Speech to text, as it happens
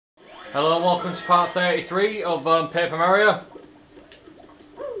Hello and welcome to part 33 of Paper Mario.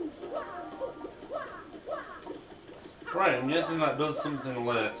 Right, I'm guessing that does something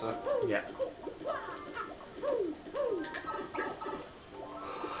later. Yeah.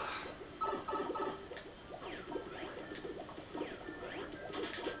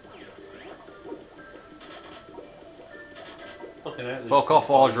 Fucking hell. Fuck off,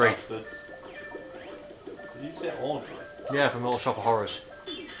 Audrey. Did you say Audrey? Yeah, from Little Shop of Horrors.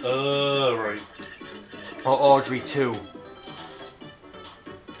 Right. Or Audrey 2.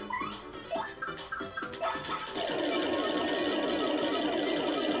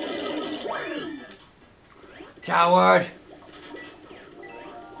 Coward!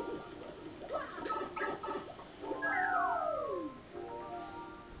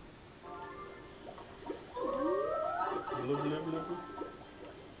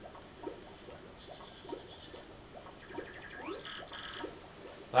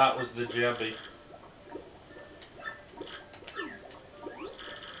 That was the Jabi.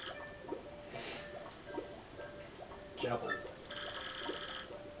 Jabble.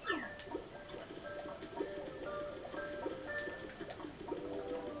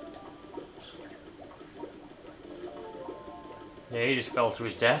 Yeah, he just fell to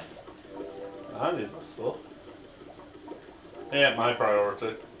his death. I did fuck. They ain't my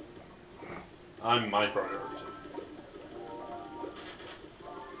priority. I'm my priority.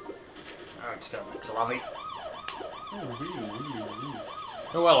 I'm just gonna mix a lavy. Oh,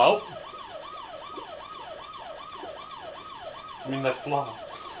 hello. I mean, they're flat.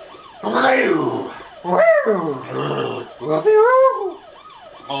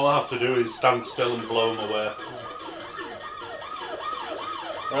 All I have to do is stand still and blow them away.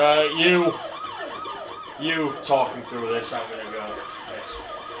 You talking through this, I'm gonna go this.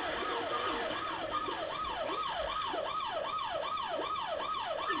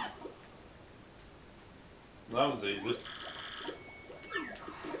 That was easy.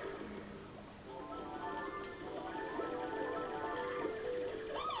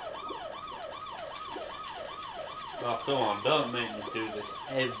 Oh, come on, don't make me do this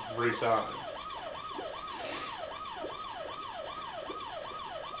every time.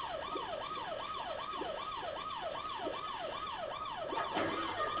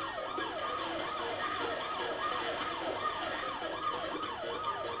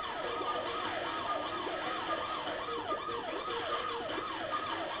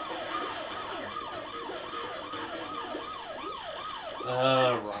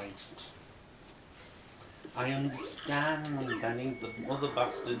 Right. I understand. I need the other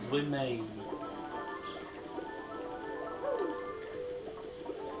bastards with me.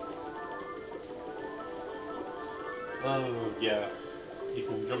 Oh, yeah. You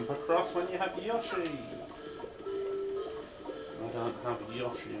can jump across when you have Yoshi. I don't have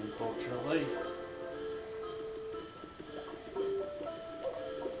Yoshi, unfortunately.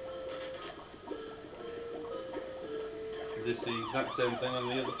 Is this the exact same thing on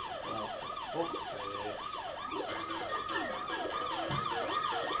the other side? Oh, for fuck's sake.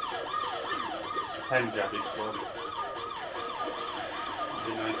 10 Jabi squad.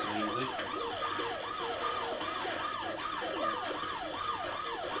 Be nice and easy.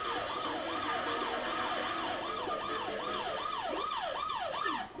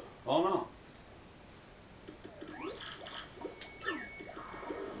 Oh no.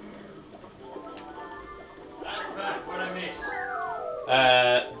 That's back, what I miss.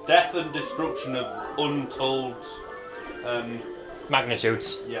 Death and destruction of untold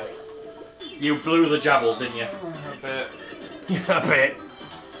Magnitudes. yes. You blew the jabbles, didn't you? A bit. A bit.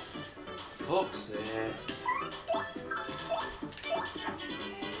 Fuck's sake.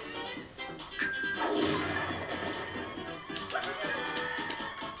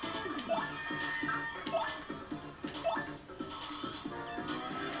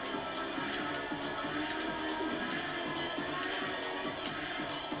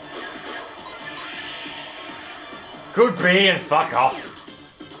 Could be and fuck off.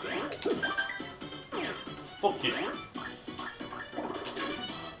 Fuck you.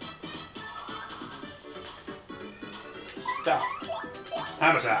 Stop.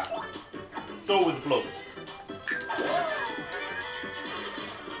 Hammer time. Go with the blood.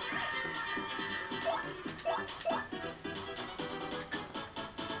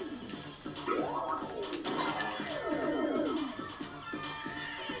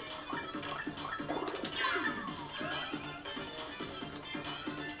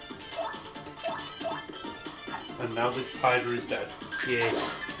 And now this tiger is dead.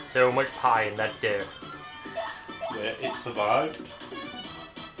 Yes. So much pie in that dough. Yeah, it survived.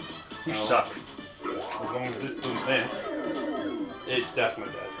 You No. suck. As long as this doesn't miss, it's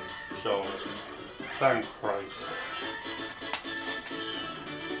definitely dead. Sean. Thank Christ.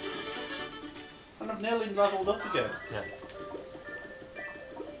 And I've nearly leveled up again. Yeah.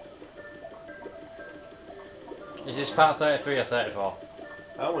 Is this part 33 or 34?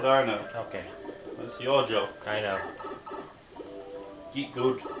 How would I know? Okay, That's your job. I know. Get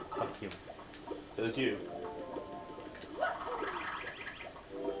good. Fuck you. There's you.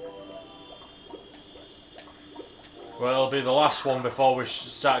 Well, it'll be the last one before we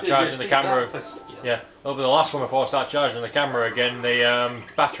start charging the camera. Yeah, it'll be the last one before we start charging the camera again. The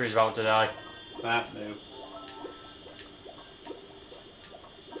battery's about to die. That new.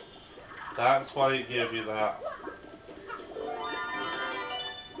 That's why it gave you that.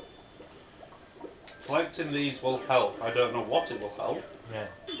 Collecting these will help. I don't know what it will help. Yeah.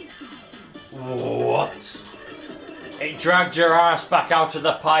 What? It dragged your ass back out of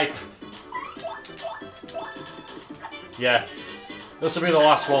the pipe. Yeah. This will be the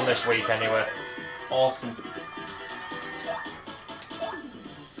last one this week anyway. Awesome.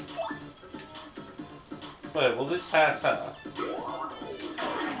 Wait, will this hurt her?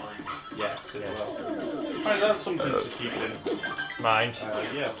 Yes, it will. Right, that's something to keep in Mind.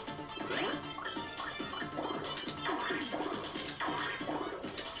 yeah.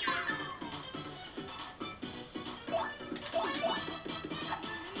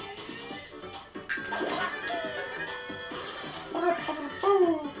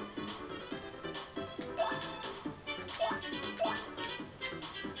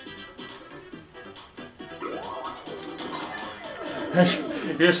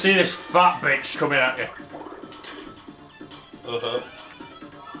 You see this fat bitch coming at you.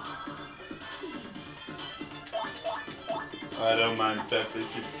 I don't mind fat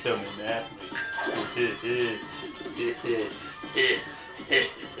bitches coming at me.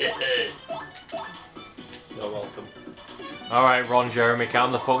 You're welcome. Alright, Ron Jeremy,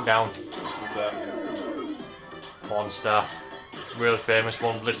 calm the fuck down. Who's that? Porn star. Real famous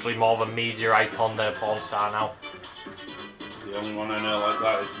one, literally more of a media icon than a porn star now. The only one I know like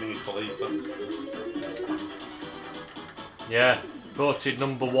that is me, Khalifa. Yeah, voted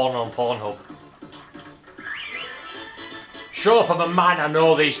 #1 on Pornhub. Shut up, I'm a man, I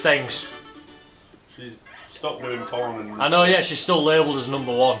know these things. She's stopped doing porn and... I know, yeah, she's still labelled as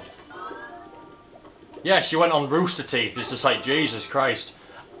 #1. Yeah, she went on Rooster Teeth. It's just like, Jesus Christ.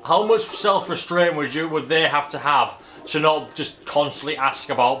 How much self-restraint would they have to not just constantly ask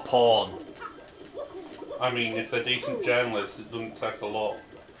about porn? I mean, if they're decent journalists, it doesn't take a lot.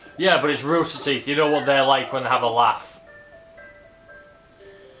 Yeah, but it's Rooster Teeth. You know what they're like when they have a laugh.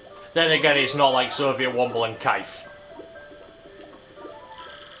 Then again, it's not like Soviet Womble and Kaif.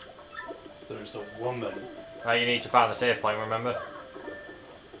 There's a woman. Right, you need to find the safe point, remember?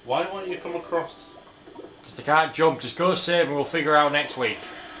 Why won't you come across? Because they can't jump. Just go save and we'll figure out next week.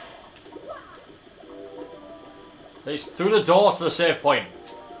 It's through the door to the safe point.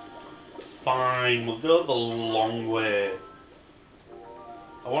 Fine, we'll go the long way.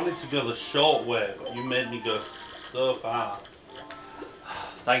 I wanted to go the short way, but you made me go so far.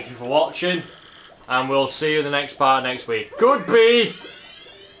 Thank you for watching, and we'll see you in the next part next week. Goodbye!